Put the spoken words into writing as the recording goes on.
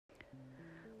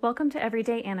Welcome to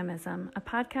Everyday Animism, a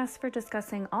podcast for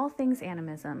discussing all things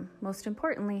animism, most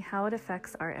importantly, how it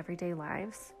affects our everyday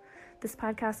lives. This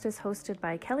podcast is hosted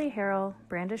by Kelly Harrell,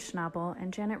 Brandish Schnabel,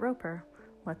 and Janet Roper.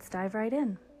 Let's dive right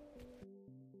in.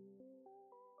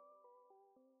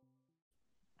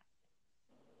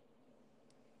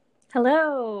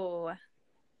 Hello.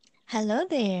 Hello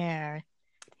there.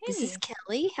 Hey. This is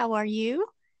Kelly. How are you?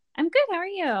 I'm good. How are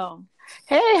you?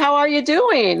 Hey, how are you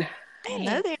doing? Hey.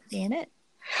 Hello there, Janet.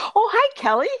 Oh, hi,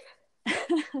 Kelly.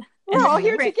 We're all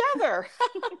here together.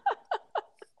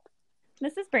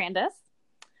 This is Brandice.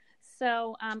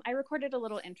 So I recorded a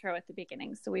little intro at the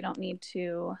beginning, so we don't need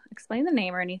to explain the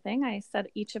name or anything. I said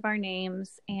each of our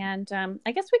names, and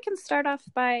I guess we can start off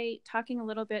by talking a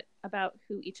little bit about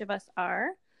who each of us are.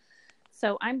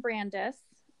 So I'm Brandice,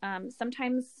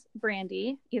 sometimes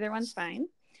Brandy, either one's fine.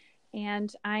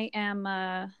 And I am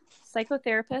a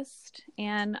psychotherapist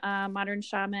and a modern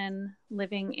shaman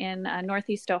living in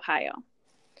Northeast Ohio.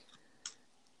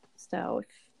 So if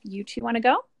you two want to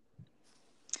go?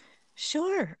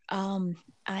 Sure. I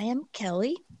am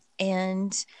Kelly,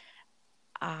 and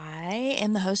I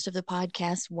am the host of the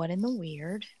podcast, What in the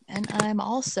Weird? And I'm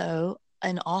also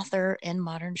an author and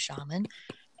modern shaman.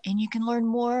 And you can learn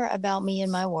more about me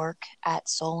and my work at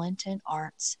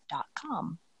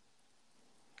soulintentarts.com.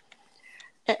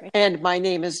 And my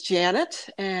name is Janet,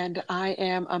 and I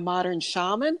am a modern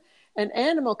shaman, an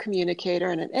animal communicator,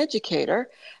 and an educator.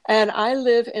 And I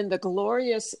live in the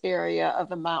glorious area of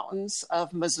the mountains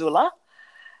of Missoula.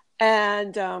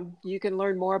 And you can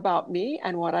learn more about me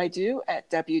and what I do at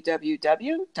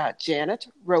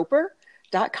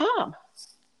www.janetroper.com.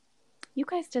 You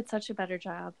guys did such a better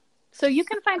job. So you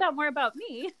can find out more about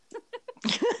me.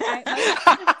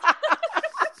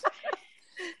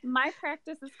 My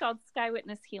practice is called Sky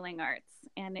Witness Healing Arts,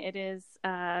 and it is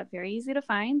very easy to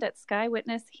find at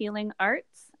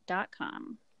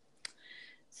skywitnesshealingarts.com.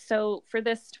 So for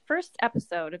this first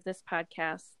episode of this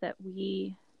podcast that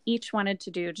we each wanted to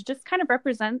do to just kind of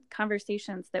represent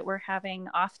conversations that we're having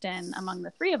often among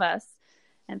the three of us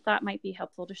and thought might be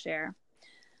helpful to share,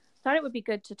 thought it would be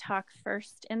good to talk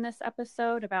first in this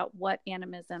episode about what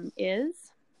animism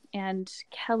is. And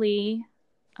Kelly,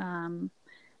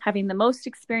 having the most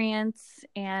experience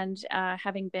and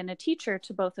having been a teacher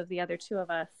to both of the other two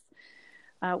of us,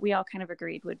 we all kind of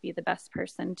agreed would be the best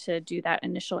person to do that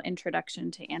initial introduction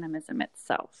to animism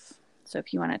itself. So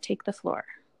if you want to take the floor.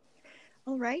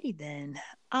 Alrighty then.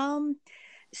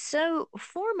 So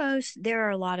foremost, there are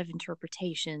a lot of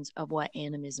interpretations of what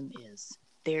animism is.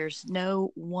 There's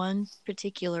no one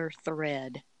particular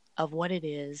thread of what it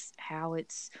is, how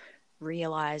it's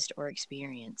realized or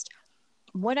experienced.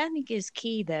 What I think is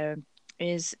key, though,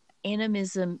 is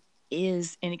animism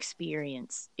is an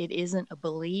experience. It isn't a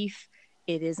belief.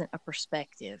 It isn't a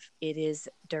perspective. It is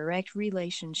direct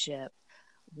relationship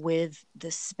with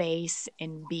the space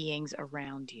and beings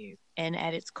around you. And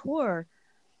at its core,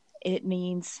 it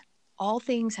means all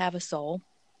things have a soul,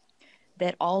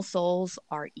 that all souls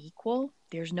are equal.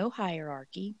 There's no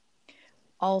hierarchy.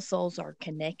 All souls are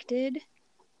connected.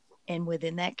 And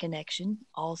within that connection,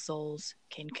 all souls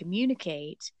can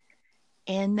communicate.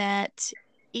 And that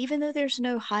even though there's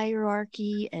no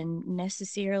hierarchy and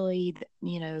necessarily,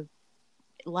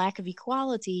 lack of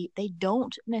equality, they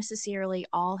don't necessarily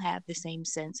all have the same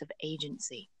sense of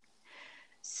agency.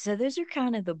 So those are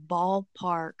kind of the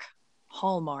ballpark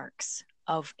hallmarks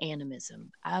of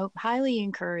animism. I highly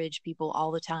encourage people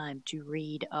all the time to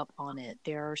read up on it.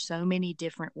 There are so many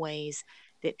different ways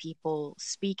that people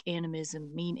speak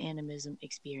animism, mean animism,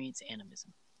 experience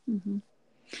animism. Mm-hmm.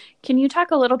 Can you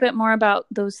talk a little bit more about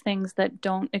those things that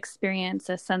don't experience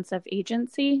a sense of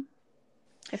agency?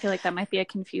 I feel like that might be a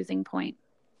confusing point.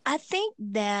 I think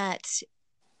that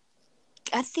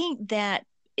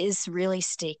is really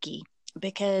sticky,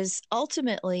 because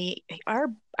ultimately our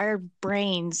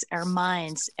brains, our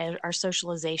minds, our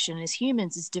socialization as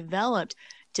humans is developed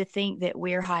to think that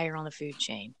we're higher on the food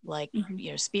chain, like,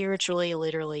 spiritually,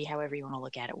 literally, however you want to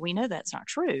look at it. We know that's not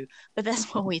true, but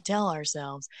that's what we tell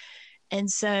ourselves.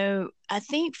 And so I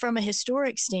think from a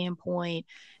historic standpoint,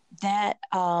 that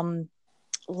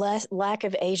lack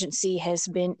of agency has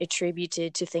been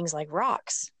attributed to things like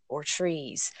rocks or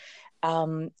trees.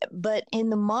 But in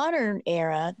the modern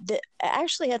era,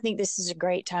 actually, I think this is a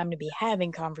great time to be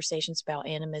having conversations about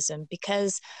animism,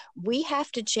 because we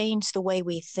have to change the way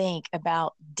we think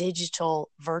about digital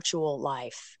virtual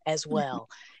life as well.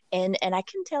 And I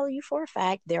can tell you for a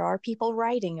fact, there are people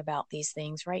writing about these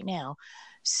things right now.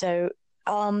 So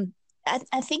I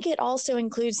think it also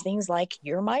includes things like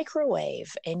your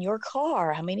microwave and your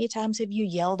car. How many times have you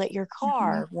yelled at your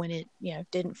car when it,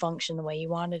 didn't function the way you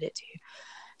wanted it to?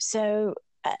 So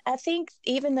I think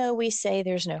even though we say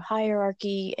there's no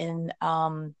hierarchy and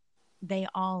they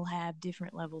all have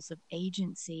different levels of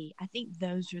agency, I think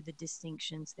those are the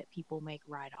distinctions that people make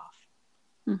right off.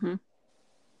 Mm-hmm.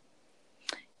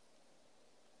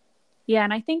 Yeah,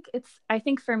 and I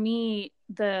think for me,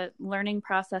 the learning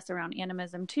process around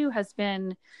animism too has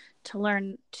been to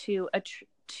learn to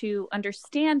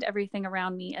understand everything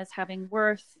around me as having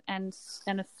worth and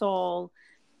a soul,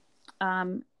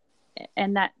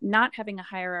 and that not having a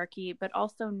hierarchy, but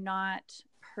also not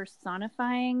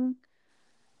personifying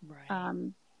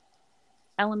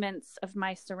elements of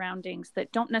my surroundings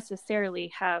that don't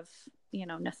necessarily have,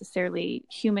 necessarily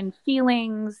human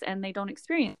feelings, and they don't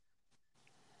experience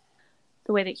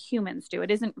the way that humans do.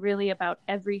 It isn't really about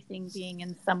everything being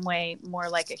in some way more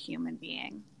like a human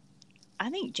being. I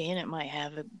think Janet might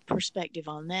have a perspective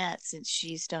on that since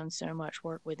she's done so much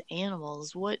work with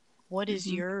animals. What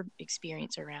is your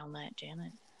experience around that,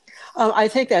 Janet? I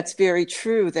think that's very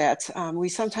true, that we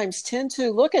sometimes tend to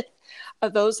look at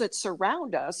those that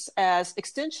surround us as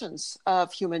extensions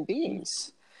of human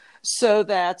beings. So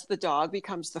that the dog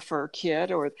becomes the fur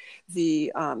kid, or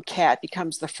the cat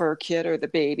becomes the fur kid, or the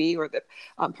baby, or the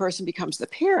person becomes the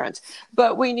parent.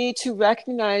 But we need to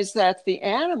recognize that the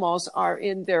animals are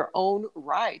in their own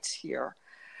right here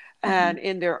and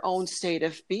in their own state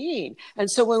of being. And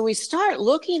so when we start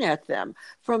looking at them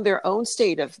from their own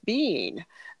state of being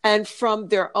and from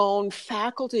their own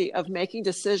faculty of making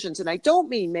decisions, and I don't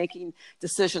mean making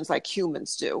decisions like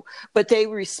humans do, but they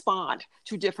respond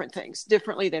to different things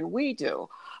differently than we do,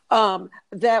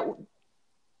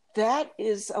 that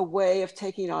is a way of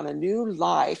taking on a new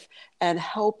life and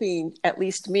helping, at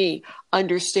least me,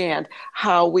 understand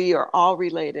how we are all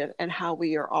related and how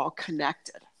we are all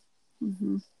connected.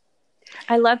 Mm-hmm.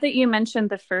 I love that you mentioned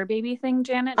the fur baby thing,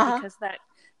 Janet, because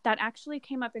that actually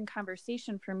came up in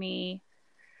conversation for me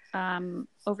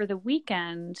over the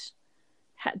weekend.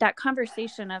 That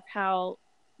conversation of how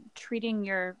treating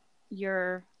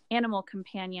your animal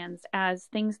companions as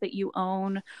things that you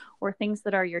own or things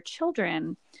that are your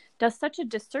children does such a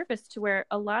disservice to where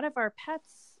a lot of our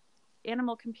pets,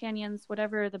 animal companions,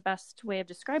 whatever the best way of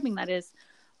describing that is,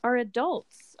 are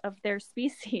adults of their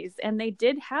species, and they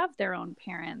did have their own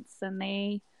parents, and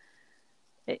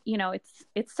it's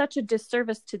such a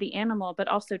disservice to the animal, but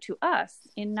also to us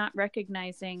in not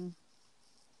recognizing,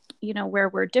 where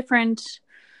we're different,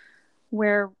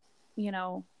 where,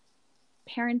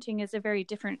 parenting is a very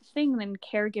different thing than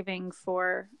caregiving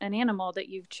for an animal that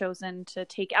you've chosen to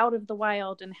take out of the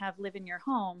wild and have live in your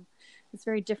home. It's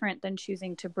very different than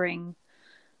choosing to bring,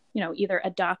 either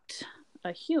adopt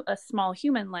a small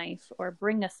human life or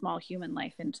bring a small human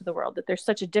life into the world. That there's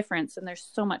such a difference, and there's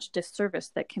so much disservice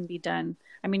that can be done.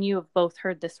 I mean, you have both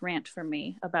heard this rant from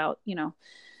me about,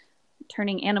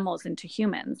 turning animals into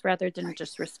humans rather than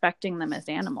just respecting them as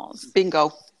animals.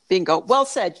 Bingo. Well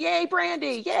said. Yay,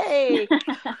 Brandy. Yay.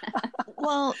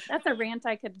 Well, that's a rant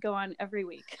I could go on every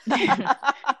week.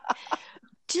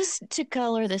 Just to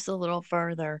color this a little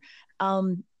further,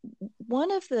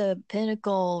 one of the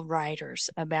pinnacle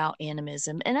writers about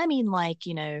animism, and I mean,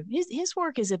 his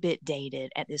work is a bit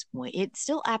dated at this point. It's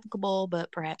still applicable,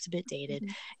 but perhaps a bit dated,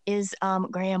 is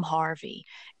Graham Harvey.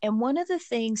 And one of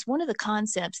the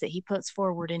concepts that he puts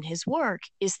forward in his work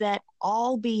is that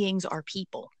all beings are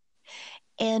people.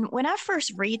 And when I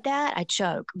first read that, I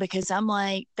choke, because I'm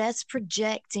like, that's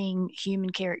projecting human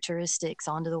characteristics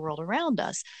onto the world around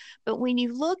us. But when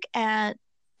you look at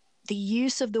the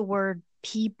use of the word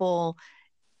people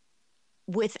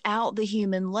without the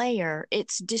human layer,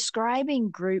 it's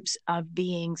describing groups of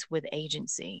beings with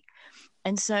agency.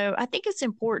 And so I think it's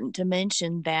important to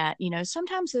mention that,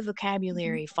 sometimes the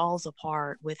vocabulary falls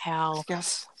apart with how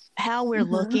we're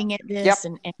looking at this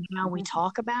and how we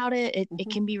talk about it. It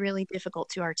can be really difficult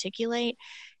to articulate.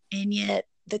 And yet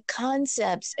the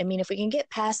concepts, if we can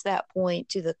get past that point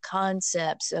to the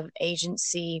concepts of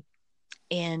agency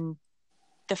and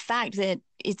the fact that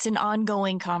it's an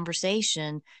ongoing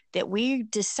conversation, that we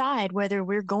decide whether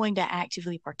we're going to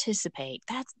actively participate.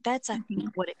 That's I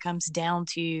think what it comes down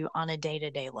to on a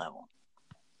day-to-day level.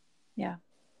 Yeah.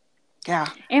 Yeah.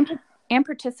 And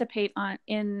participate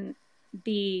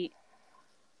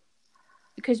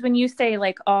because when you say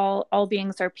like all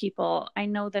beings are people, I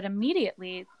know that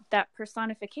immediately that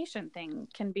personification thing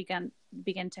can begin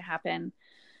to happen.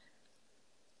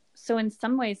 So in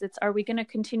some ways are we going to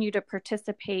continue to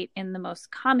participate in the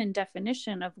most common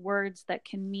definition of words that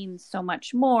can mean so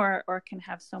much more or can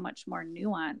have so much more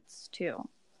nuance too?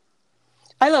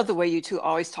 I love the way you two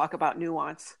always talk about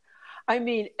nuance. I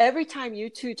mean, every time you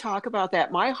two talk about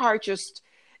that, my heart just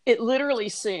It literally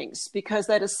sings, because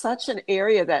that is such an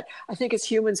area that I think as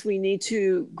humans we need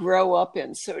to grow up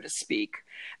in, so to speak.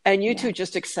 And you two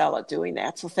just excel at doing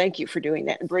that. So thank you for doing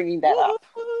that and bringing that up.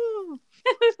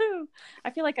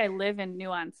 I feel like I live in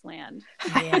nuance land.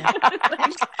 Yeah.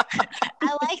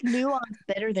 I like nuance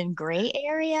better than gray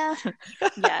area.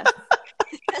 Yes.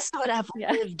 That's what I've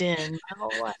lived in my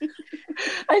whole life.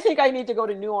 I think I need to go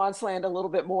to nuance land a little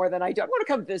bit more than I do. I want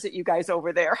to come visit you guys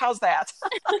over there. How's that?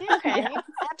 Okay.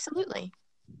 Absolutely.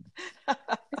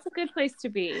 It's a good place to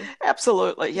be.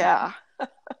 Absolutely. Yeah.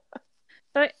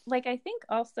 But like, I think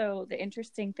also the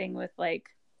interesting thing with like,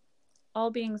 all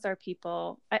beings are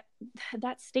people,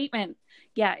 that statement,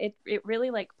 it really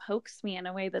like pokes me in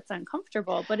a way that's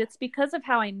uncomfortable, but it's because of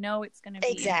how I know it's going to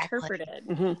be interpreted.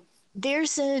 Mm-hmm.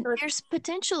 There's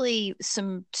potentially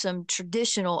some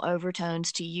traditional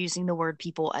overtones to using the word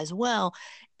people as well,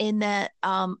 in that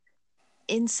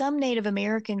in some Native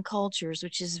American cultures,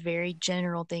 which is a very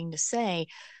general thing to say,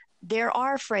 there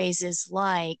are phrases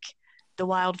like the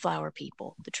wildflower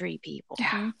people, the tree people,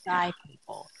 sky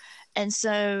people. And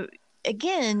so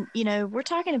again, we're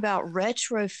talking about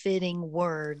retrofitting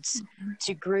words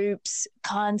to groups,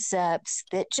 concepts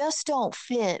that just don't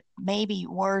fit maybe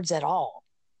words at all.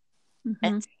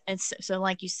 And so,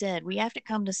 like you said, we have to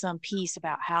come to some peace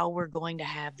about how we're going to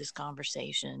have this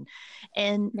conversation.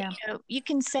 And you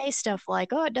can say stuff like,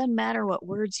 "Oh, it doesn't matter what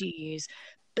words you use,"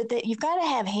 but that you've got to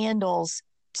have handles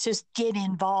to get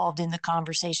involved in the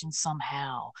conversation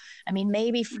somehow. I mean,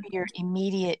 maybe for your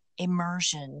immediate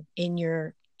immersion in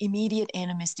your immediate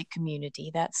animistic community,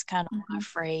 that's kind of my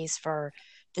phrase for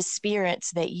the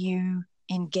spirits that you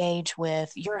engage with,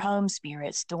 your home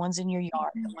spirits, the ones in your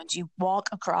yard, the ones you walk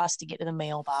across to get to the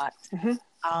mailbox.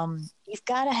 You've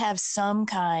got to have some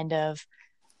kind of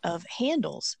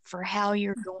handles for how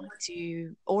you're going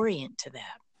to orient to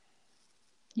that.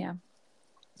 Yeah.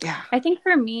 I think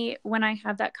for me, when I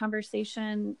have that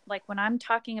conversation, like when I'm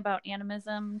talking about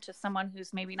animism to someone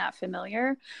who's maybe not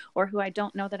familiar, or who I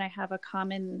don't know that I have a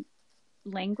common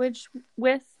language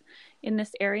with in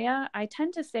this area, I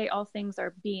tend to say all things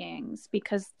are beings,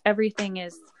 because everything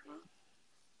is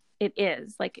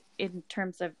like, in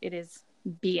terms of it is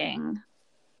being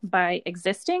by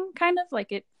existing, kind of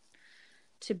like it,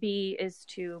 to be is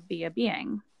to be a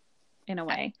being in a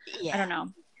way. I don't know.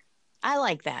 I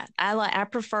like that. I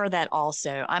prefer that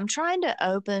also. I'm trying to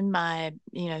open my,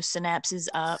 synapses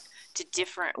up to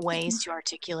different ways to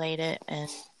articulate it, and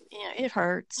it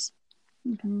hurts.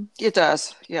 It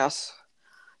does. Yes.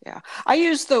 Yeah. I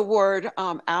use the word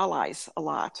allies a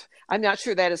lot. I'm not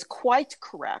sure that is quite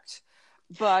correct,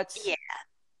 but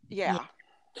yeah.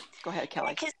 Go ahead,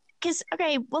 Kelly. Because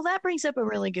that brings up a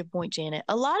really good point, Janet.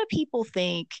 A lot of people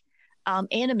think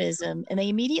animism, and they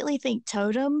immediately think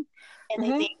totem, and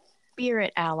they think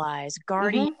spirit allies,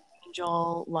 guardian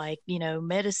angel, like,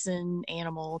 medicine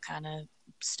animal kind of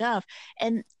stuff.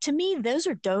 And to me, those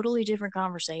are totally different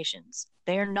conversations.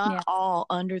 They're not all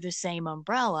under the same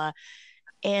umbrella.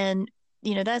 And,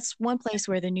 that's one place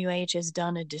where the New Age has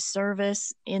done a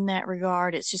disservice in that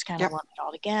regard. It's just kind of lumped it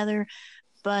all together.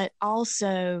 But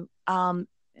also,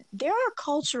 there are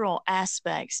cultural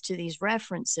aspects to these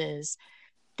references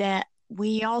that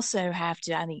we also have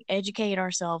to, I think, educate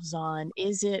ourselves on.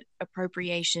 Is it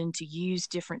appropriation to use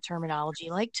different terminology,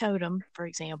 like totem, for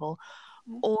example?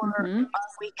 Or are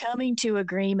we coming to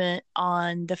agreement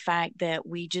on the fact that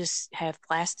we just have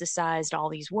plasticized all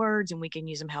these words and we can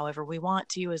use them however we want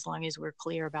to, as long as we're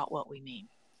clear about what we mean?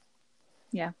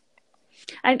 Yeah.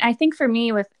 I think for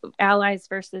me, with allies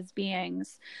versus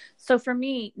beings, so for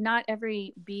me, not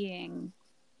every being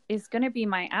is going to be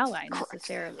my ally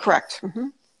necessarily. Correct.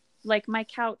 Like my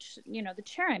couch, the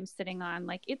chair I'm sitting on,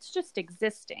 like it's just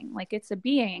existing. Like it's a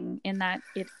being in that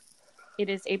it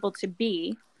is able to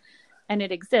be, and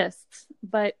it exists.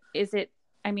 But is it,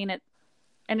 and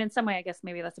in some way, I guess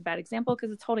maybe that's a bad example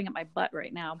because it's holding up my butt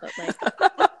right now. But like,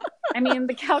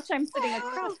 the couch I'm sitting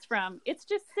across from, it's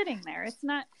just sitting there. It's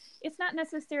not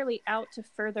necessarily out to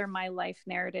further my life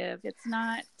narrative. It's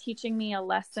not teaching me a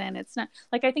lesson. It's not,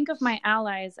 like, I think of my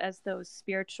allies as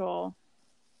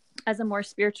as a more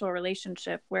spiritual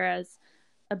relationship, whereas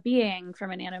a being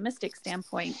from an animistic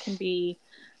standpoint can be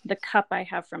the cup I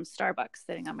have from Starbucks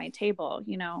sitting on my table.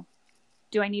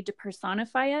 Do I need to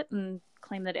personify it and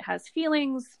claim that it has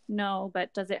feelings? No,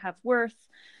 but does it have worth?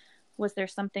 Was there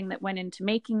something that went into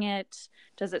making it?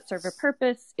 Does it serve a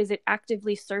purpose? Is it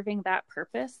actively serving that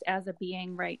purpose as a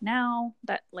being right now?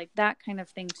 That kind of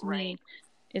thing to me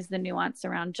is the nuance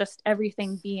around just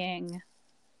everything being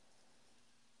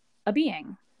a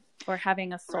being or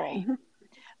having a soul.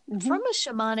 From a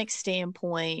shamanic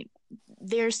standpoint,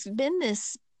 there's been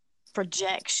this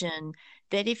projection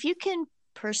that if you can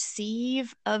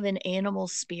perceive of an animal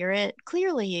spirit,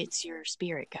 clearly it's your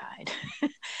spirit guide.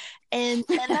 and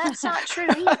that's not true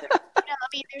either. I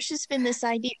mean, there's just been this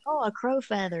idea, oh, a crow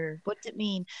feather, what's it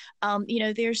mean?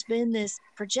 There's been this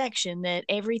projection that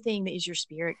everything is your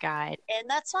spirit guide, and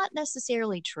that's not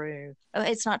necessarily true.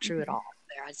 It's not true at all.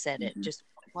 There, I said it just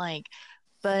blank.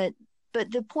 But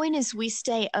the point is, we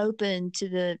stay open to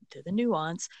the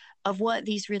nuance of what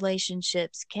these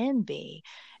relationships can be.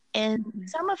 And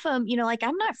some of them, like,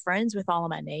 I'm not friends with all of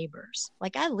my neighbors.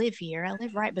 Like, I live here, I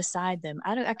live right beside them.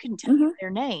 I couldn't tell you their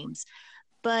names.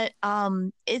 But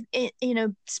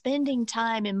spending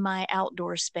time in my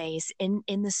outdoor space, in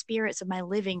the spirits of my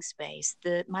living space,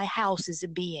 my house is a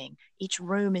being, each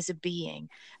room is a being.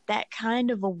 That kind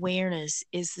of awareness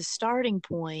is the starting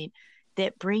point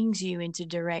that brings you into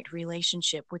direct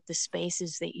relationship with the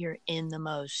spaces that you're in the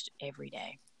most every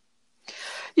day.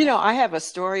 I have a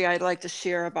story I'd like to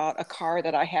share about a car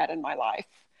that I had in my life.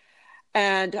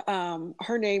 And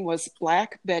her name was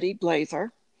Black Betty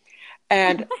Blazer.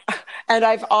 And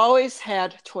I've always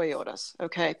had Toyotas.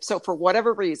 Okay. So for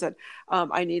whatever reason,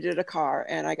 I needed a car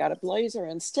and I got a Blazer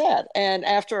instead. And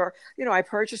after, I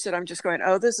purchased it, I'm just going,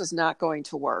 oh, this is not going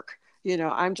to work.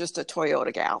 I'm just a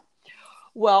Toyota gal.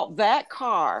 Well, that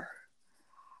car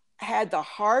had the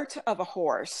heart of a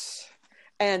horse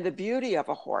and the beauty of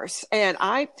a horse. And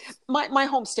my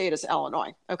home state is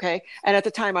Illinois. Okay. And at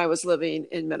the time I was living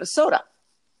in Minnesota.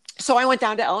 So I went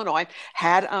down to Illinois,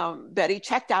 had Betty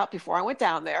checked out before I went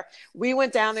down there. We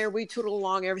went down there, we tootled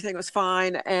along, everything was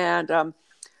fine. And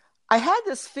I had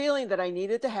this feeling that I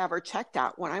needed to have her checked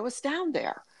out when I was down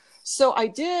there. So I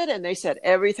did, and they said,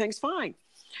 everything's fine.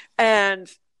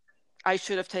 And I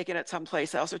should have taken it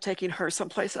someplace else or taking her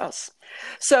someplace else.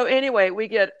 So anyway, we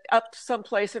get up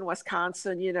someplace in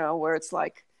Wisconsin, where it's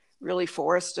like really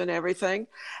forest and everything.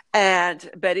 And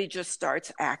Betty just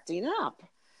starts acting up.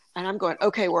 And I'm going,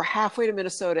 okay, we're halfway to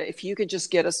Minnesota. If you can just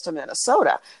get us to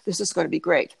Minnesota, this is going to be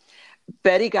great.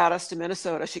 Betty got us to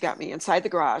Minnesota. She got me inside the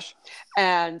garage.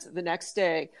 And the next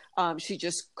day, she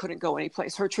just couldn't go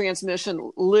anyplace. Her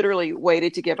transmission literally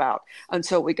waited to give out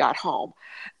until we got home.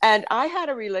 And I had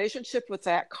a relationship with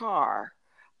that car,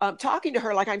 talking to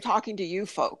her like I'm talking to you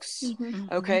folks,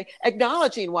 okay?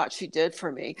 Acknowledging what she did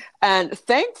for me and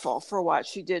thankful for what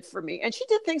she did for me. And she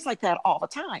did things like that all the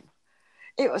time.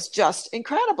 It was just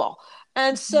incredible.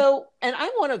 And so, and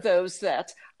I'm one of those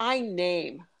that I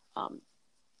name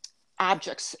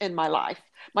objects in my life.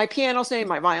 My piano's named,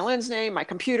 my violin's named, my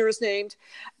computer is named.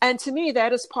 And to me,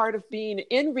 that is part of being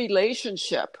in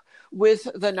relationship with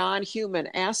the non-human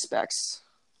aspects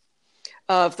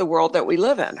of the world that we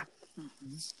live in.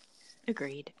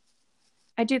 Agreed.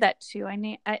 I do that too.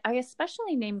 I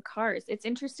especially name cars. It's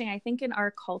interesting. I think in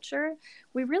our culture,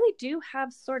 we really do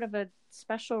have sort of a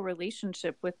special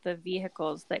relationship with the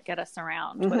vehicles that get us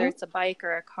around, whether it's a bike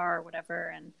or a car or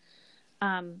whatever. And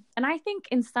I think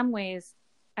in some ways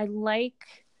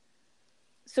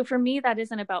so for me, that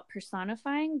isn't about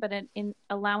personifying, but in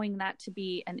allowing that to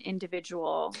be an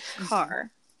individual car,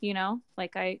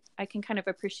 like I can kind of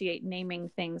appreciate naming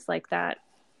things like that.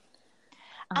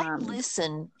 I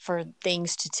listen for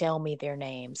things to tell me their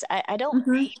names. I don't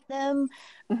name them,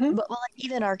 but like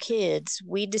even our kids,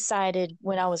 we decided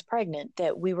when I was pregnant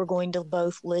that we were going to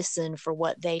both listen for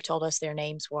what they told us their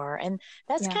names were. And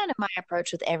that's kind of my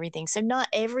approach with everything. So not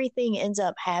everything ends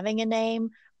up having a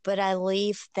name, but I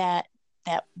leave that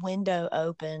window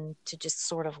open to just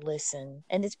sort of listen.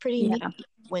 And it's pretty neat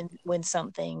when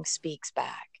something speaks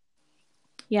back.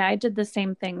 Yeah, I did the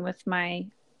same thing with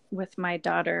my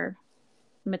daughter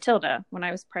Matilda when I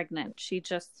was pregnant. She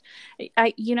just,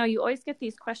 you always get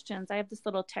these questions. I have this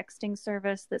little texting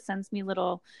service that sends me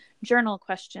little journal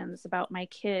questions about my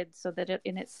kids so that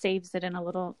it saves it in a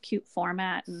little cute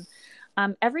format.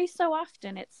 And every so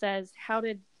often it says, how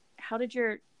did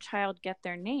your child get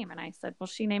their name? And I said, well,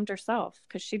 she named herself,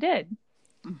 because she did.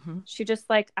 She just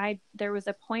there was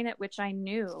a point at which I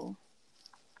knew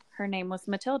her name was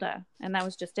Matilda, and that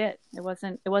was just it. It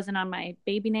wasn't on my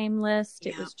baby name list.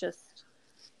 It was just,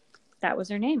 that was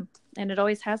her name, and it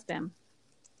always has been.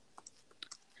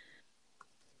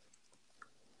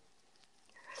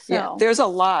 So, there's a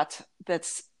lot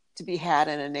that's to be had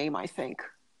in a name, I think.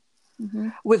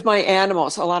 With my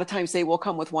animals, a lot of times they will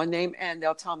come with one name and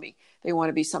they'll tell me they want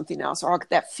to be something else, or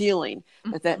that feeling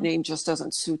that name just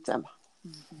doesn't suit them.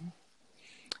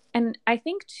 And I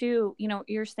think too,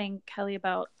 you're saying, Kelly,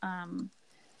 about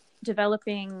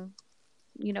developing,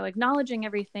 acknowledging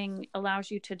everything allows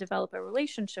you to develop a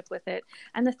relationship with it.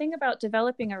 And the thing about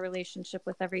developing a relationship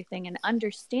with everything and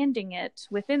understanding it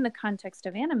within the context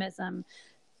of animism,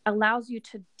 allows you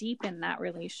to deepen that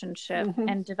relationship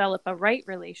and develop a right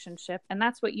relationship. And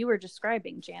that's what you were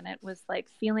describing, Janet, was like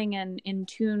feeling in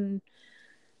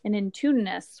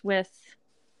tuneness with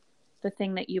the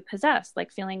thing that you possess,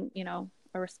 like feeling,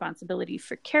 a responsibility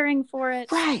for caring for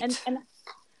it. Right.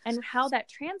 And how that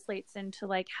translates into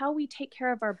like how we take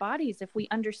care of our bodies if we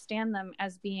understand them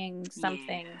as being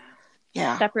something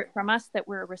separate from us that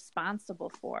we're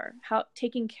responsible for. How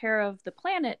taking care of the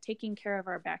planet, taking care of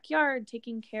our backyard,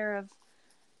 taking care of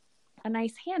a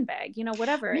nice handbag,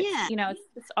 whatever. Yeah.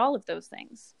 It's all of those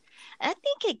things. I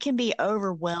think it can be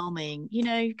overwhelming.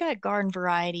 You've got garden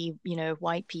variety,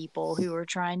 white people who are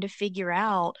trying to figure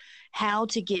out how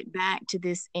to get back to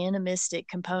this animistic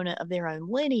component of their own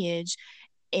lineage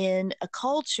in a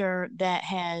culture that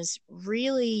has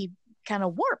really kind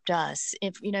of warped us,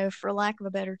 if for lack of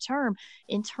a better term,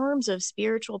 in terms of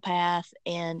spiritual path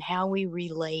and how we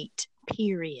relate,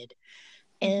 period.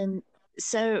 And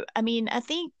so, I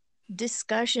think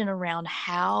discussion around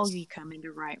how you come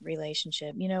into right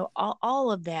relationship,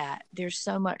 all of that, there's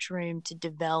so much room to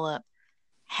develop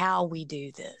how we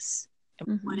do this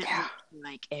and what it looks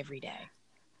like every day.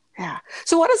 Yeah.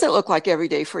 So what does it look like every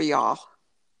day for y'all?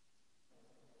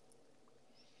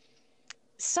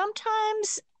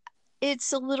 Sometimes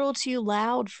it's a little too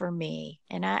loud for me,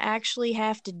 and I actually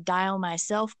have to dial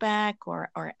myself back or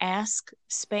ask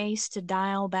space to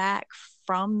dial back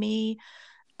from me.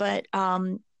 But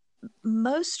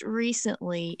most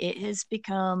recently, it has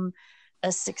become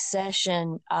a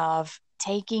succession of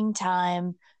taking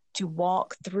time to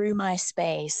walk through my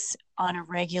space on a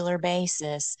regular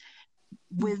basis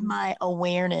with my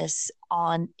awareness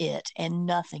on it and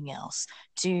nothing else,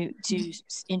 to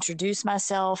introduce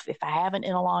myself if I haven't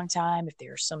in a long time, if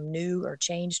there's some new or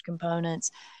changed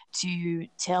components, to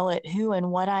tell it who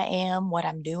and what I am, what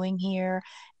I'm doing here,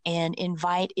 and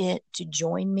invite it to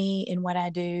join me in what I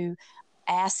do,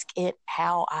 ask it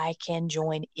how I can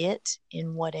join it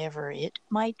in whatever it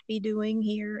might be doing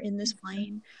here in this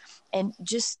plane, and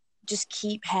just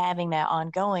keep having that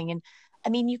ongoing.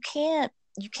 And you can't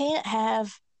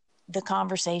have the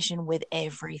conversation with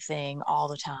everything all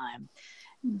the time.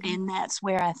 And that's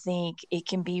where I think it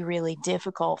can be really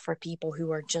difficult for people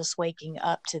who are just waking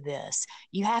up to this.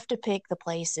 You have to pick the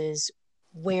places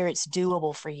where it's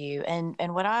doable for you. And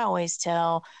what I always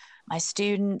tell my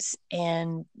students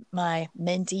and my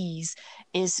mentees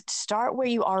is start where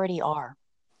you already are.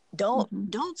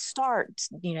 Don't start,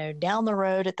 down the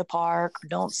road at the park.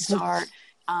 Don't start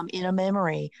in a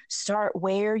memory. Start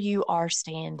where you are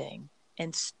standing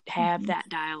and have that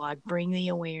dialogue. Bring the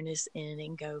awareness in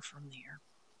and go from there.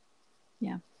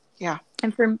 Yeah.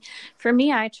 And for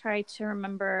me, I try to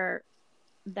remember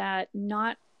that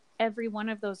not every one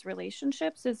of those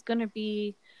relationships is going to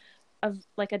be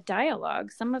like a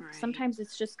dialogue. Sometimes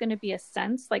it's just going to be a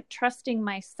sense, like trusting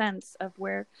my sense of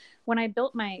where, when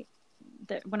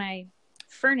I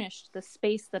furnished the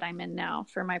space that I'm in now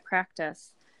for my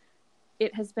practice,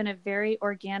 it has been a very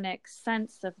organic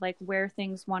sense of like where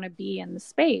things want to be in the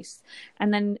space.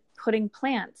 And then putting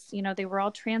plants, they were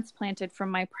all transplanted from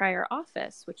my prior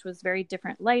office, which was very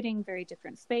different lighting, very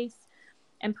different space,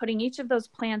 and putting each of those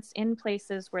plants in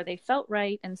places where they felt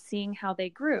right and seeing how they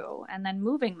grew, and then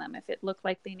moving them if it looked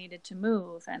like they needed to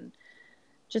move, and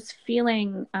just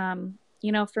feeling,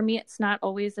 for me, it's not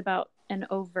always about an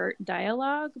overt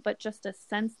dialogue, but just a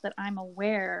sense that I'm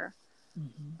aware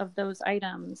of those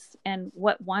items and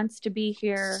what wants to be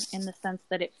here, in the sense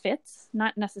that it fits,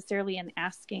 not necessarily in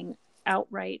asking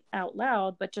outright out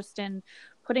loud, but just in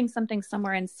putting something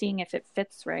somewhere and seeing if it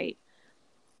fits right,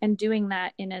 and doing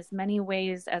that in as many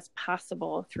ways as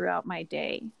possible throughout my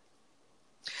day.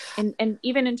 And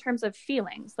even in terms of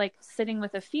feelings, like sitting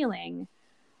with a feeling,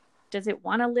 does it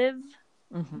want to live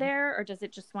there, or does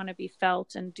it just want to be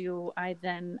felt? And do I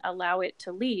then allow it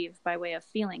to leave by way of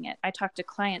feeling it? I talk to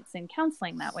clients in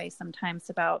counseling that way sometimes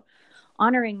about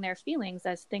honoring their feelings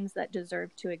as things that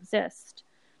deserve to exist,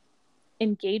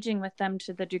 engaging with them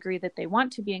to the degree that they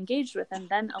want to be engaged with, and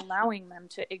then allowing them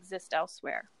to exist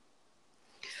elsewhere.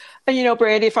 And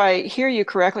Brandy, if I hear you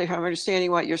correctly, if I'm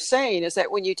understanding what you're saying, is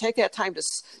that when you take that time to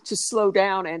slow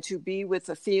down and to be with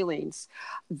the feelings,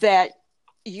 that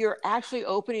you're actually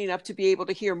opening up to be able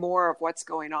to hear more of what's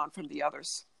going on from the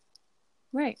others.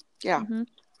 Right. Yeah.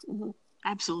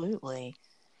 Absolutely.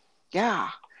 Yeah.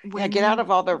 Get out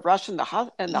of all the rush and the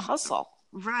hustle.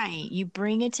 Right. You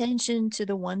bring attention to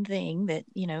the one thing that,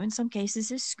 in some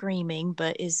cases is screaming,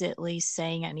 but is at least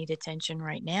saying, I need attention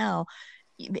right now.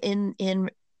 In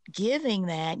giving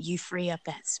that, you free up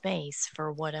that space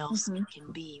for what else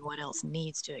can be, what else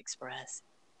needs to express.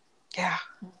 Yeah.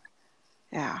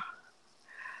 Yeah.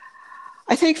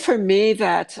 I think for me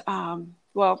that,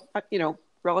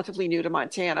 relatively new to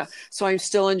Montana, so I'm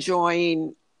still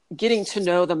enjoying getting to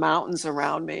know the mountains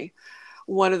around me.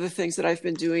 One of the things that I've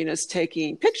been doing is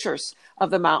taking pictures of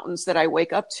the mountains that I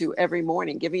wake up to every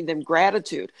morning, giving them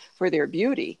gratitude for their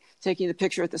beauty, taking the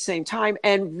picture at the same time,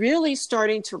 and really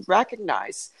starting to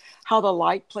recognize how the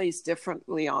light plays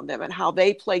differently on them and how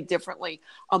they play differently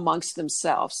amongst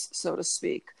themselves, so to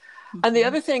speak. And the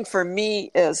other thing for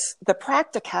me is the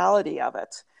practicality of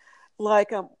it.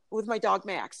 Like with my dog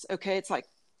Max, okay, it's like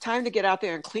time to get out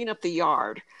there and clean up the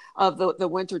yard of the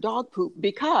winter dog poop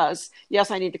because, yes,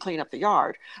 I need to clean up the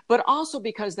yard, but also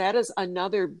because that is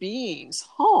another being's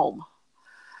home.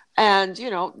 And,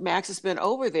 Max has been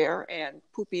over there and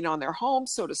pooping on their home,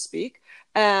 so to speak.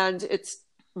 And it's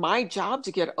my job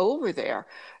to get over there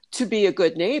to be a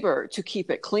good neighbor, to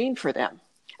keep it clean for them.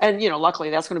 And, luckily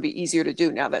that's going to be easier to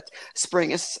do now that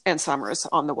spring and summer is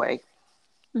on the way.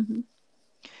 Mm-hmm.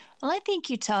 Well, I think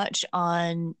you touch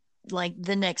on like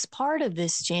the next part of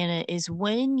this, Janet, is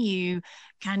when you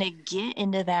kind of get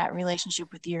into that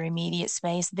relationship with your immediate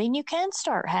space, then you can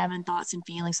start having thoughts and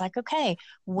feelings like, okay,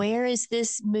 where is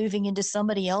this moving into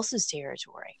somebody else's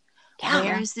territory? Yeah.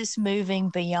 Where is this moving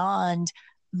beyond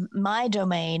my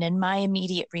domain and my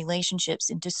immediate relationships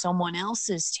into someone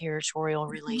else's territorial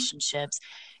relationships?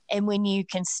 And when you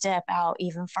can step out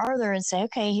even further and say,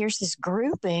 okay, here's this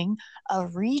grouping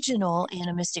of regional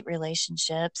animistic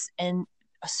relationships and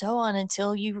so on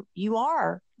until you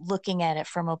are looking at it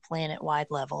from a planet-wide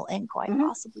level and quite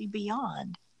possibly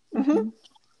beyond. Mm-hmm.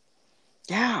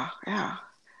 Yeah.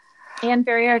 And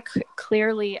very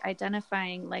clearly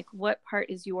identifying like what part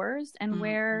is yours and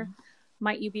where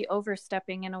might you be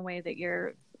overstepping in a way that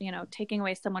you're, taking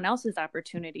away someone else's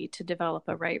opportunity to develop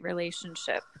a right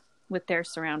relationship with their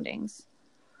surroundings.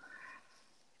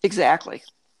 Exactly.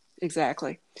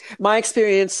 My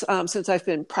experience since I've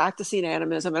been practicing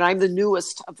animism, and I'm the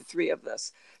newest of the three of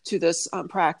this to this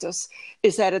practice,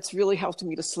 is that it's really helped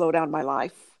me to slow down my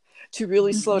life, to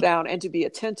really slow down and to be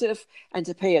attentive and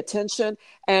to pay attention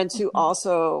and to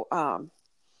also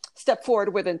step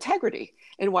forward with integrity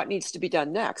in what needs to be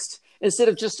done next, instead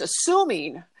of just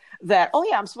assuming that, oh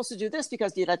yeah, I'm supposed to do this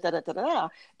because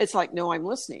it's like, no, I'm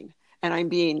listening and I'm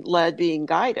being led, being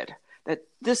guided, that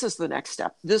this is the next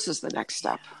step. This is the next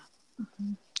step.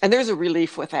 And there's a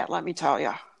relief with that, let me tell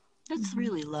you. That's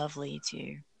really lovely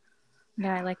too.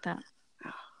 Yeah, I like that.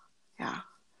 Yeah.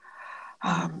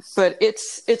 But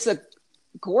it's a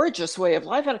gorgeous way of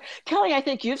life. And Kelly, I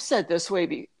think you've said this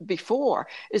way before,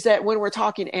 is that when we're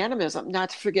talking animism, not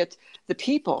to forget the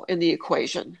people in the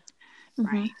equation.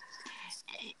 Right.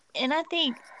 And I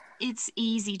think it's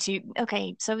easy to,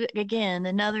 okay, so again,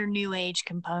 another new age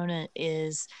component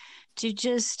is to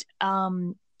just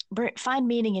find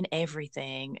meaning in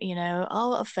everything,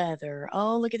 oh, a feather,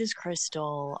 oh, look at this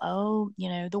crystal, oh,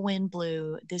 the wind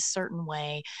blew this certain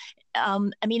way.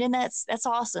 And that's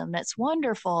awesome. That's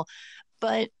wonderful.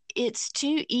 But it's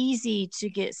too easy to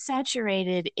get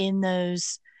saturated in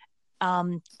those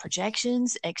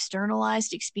projections,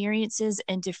 externalized experiences,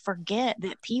 and to forget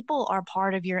that people are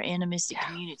part of your animistic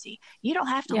community. You don't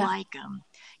have to like them.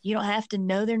 You don't have to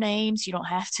know their names. You don't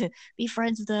have to be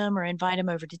friends with them or invite them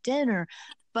over to dinner.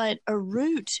 But a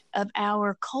root of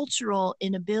our cultural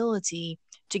inability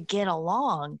to get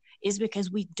along is because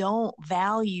we don't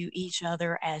value each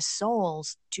other as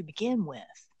souls to begin with.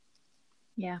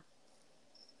 Yeah.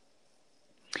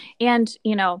 And,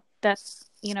 that's,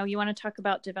 you want to talk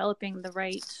about developing the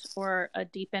right or a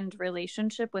deepened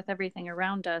relationship with everything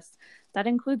around us. That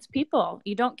includes people.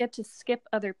 You don't get to skip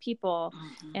other people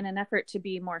in an effort to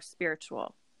be more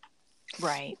spiritual.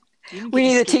 Right. We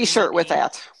need a t-shirt with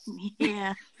that.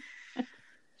 Yeah.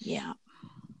 Yeah.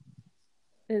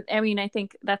 I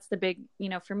think that's the big,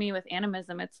 for me with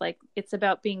animism, it's like, it's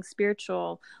about being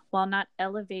spiritual while not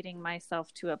elevating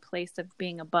myself to a place of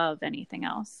being above anything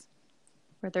else,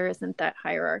 where there isn't that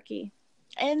hierarchy.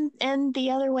 And the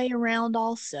other way around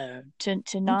also,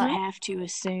 to not have to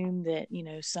assume that,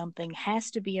 something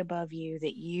has to be above you,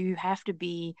 that you have to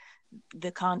be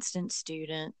the constant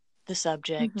student, the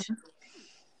subject.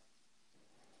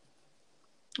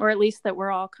 Or at least that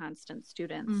we're all constant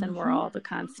students and we're all the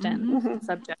constant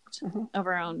subject of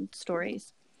our own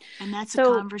stories. And that's a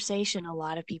conversation a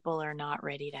lot of people are not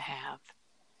ready to have.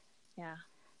 Yeah.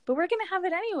 But we're going to have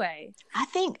it anyway. I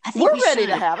think we're ready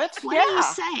to have it. What do you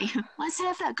say? Let's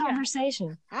have that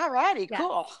conversation. All righty,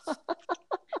 cool.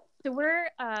 So we're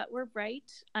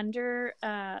right under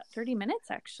 30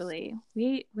 minutes. Actually,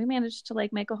 we managed to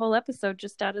make a whole episode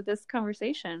just out of this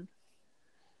conversation.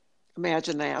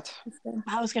 Imagine that.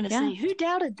 I was going to say, who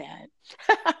doubted that?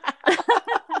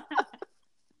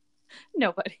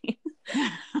 Nobody.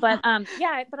 But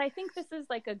but I think this is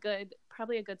like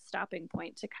probably a good stopping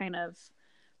point to kind of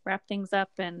wrap things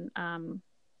up. And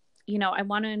I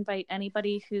want to invite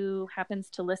anybody who happens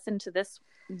to listen to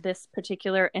this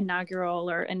particular inaugural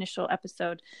or initial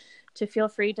episode to feel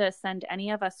free to send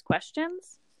any of us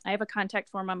questions. I have a contact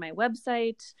form on my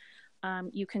website.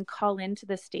 You can call into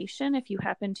the station if you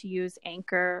happen to use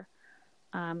Anchor,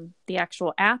 the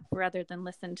actual app, rather than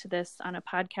listen to this on a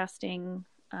podcasting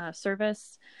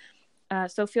service.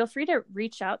 So feel free to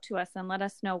reach out to us and let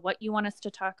us know what you want us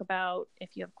to talk about.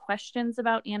 If you have questions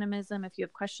about animism, if you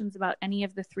have questions about any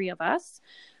of the three of us,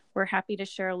 we're happy to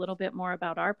share a little bit more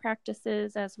about our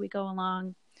practices as we go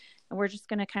along. And we're just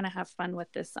going to kind of have fun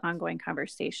with this ongoing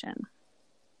conversation.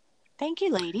 Thank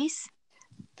you, ladies.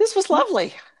 This was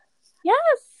lovely.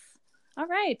 Yes. All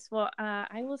right. Well,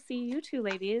 I will see you two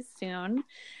ladies soon,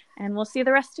 and we'll see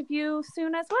the rest of you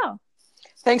soon as well.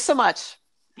 Thanks so much.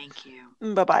 Thank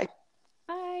you. Bye-bye.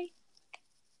 Bye.